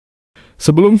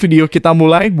Sebelum video kita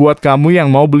mulai, buat kamu yang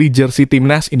mau beli jersey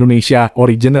Timnas Indonesia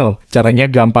original, caranya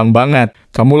gampang banget.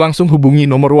 Kamu langsung hubungi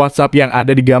nomor WhatsApp yang ada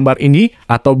di gambar ini,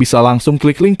 atau bisa langsung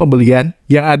klik link pembelian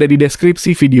yang ada di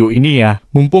deskripsi video ini ya.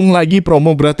 Mumpung lagi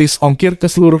promo gratis ongkir ke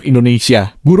seluruh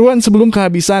Indonesia. Buruan sebelum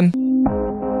kehabisan.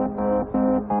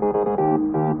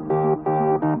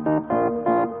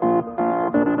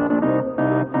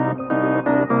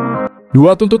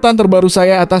 Dua tuntutan terbaru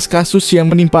saya atas kasus yang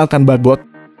menimpa Elkan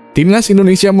Baggott. Timnas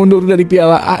Indonesia mundur dari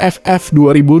Piala AFF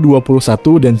 2021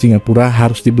 dan Singapura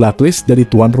harus di-blacklist dari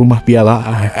tuan rumah Piala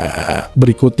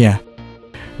berikutnya.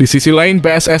 Di sisi lain,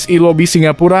 PSSI Lobi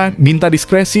Singapura minta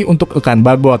diskresi untuk Elkan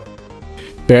Baggott.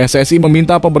 PSSI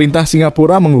meminta pemerintah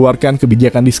Singapura mengeluarkan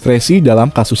kebijakan diskresi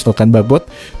dalam kasus Elkan Baggott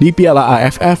di Piala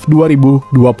AFF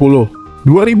 2020.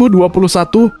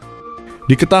 2021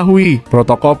 diketahui,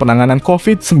 protokol penanganan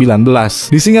Covid-19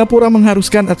 di Singapura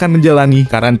mengharuskan akan menjalani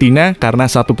karantina karena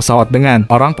satu pesawat dengan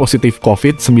orang positif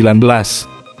Covid-19.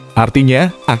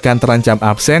 Artinya, akan terancam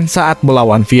absen saat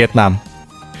melawan Vietnam.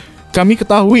 Kami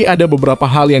ketahui ada beberapa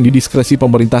hal yang didiskresi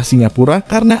pemerintah Singapura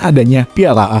karena adanya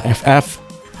Piala AFF.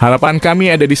 Harapan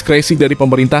kami ada diskresi dari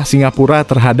pemerintah Singapura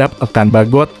terhadap Elkan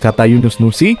Baggott, kata Yunus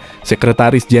Nusi,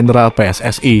 Sekretaris Jenderal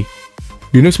PSSI.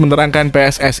 Yunus menerangkan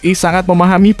PSSI sangat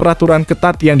memahami peraturan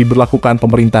ketat yang diberlakukan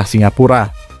pemerintah Singapura.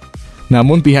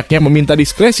 Namun pihaknya meminta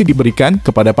diskresi diberikan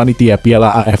kepada panitia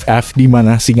Piala AFF di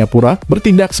mana Singapura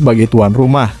bertindak sebagai tuan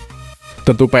rumah.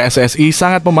 Tentu PSSI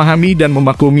sangat memahami dan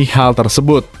memaklumi hal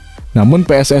tersebut. Namun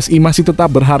PSSI masih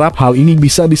tetap berharap hal ini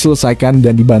bisa diselesaikan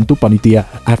dan dibantu panitia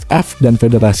AFF dan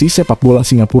Federasi Sepak Bola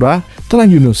Singapura, telah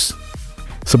Yunus.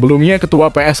 Sebelumnya, Ketua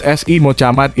PSSI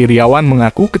Mocamat Iriawan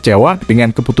mengaku kecewa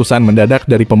dengan keputusan mendadak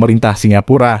dari pemerintah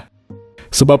Singapura.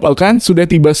 Sebab Elkan sudah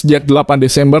tiba sejak 8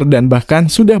 Desember dan bahkan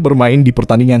sudah bermain di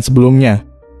pertandingan sebelumnya.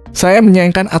 Saya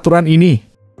menyayangkan aturan ini.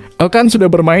 Elkan sudah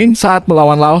bermain saat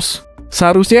melawan Laos.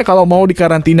 Seharusnya kalau mau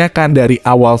dikarantinakan dari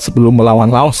awal sebelum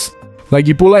melawan Laos.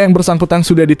 Lagi pula yang bersangkutan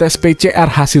sudah dites PCR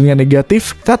hasilnya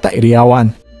negatif, kata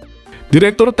Iriawan.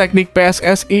 Direktur Teknik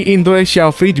PSSI Indra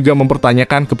Syafri juga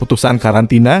mempertanyakan keputusan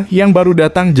karantina yang baru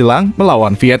datang jelang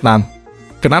melawan Vietnam.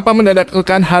 Kenapa mendadak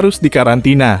Elkan harus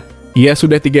dikarantina? Ia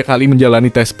sudah 3 kali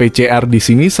menjalani tes PCR di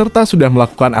sini serta sudah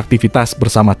melakukan aktivitas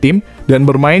bersama tim dan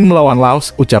bermain melawan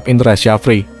Laos, ucap Indra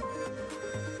Syafri.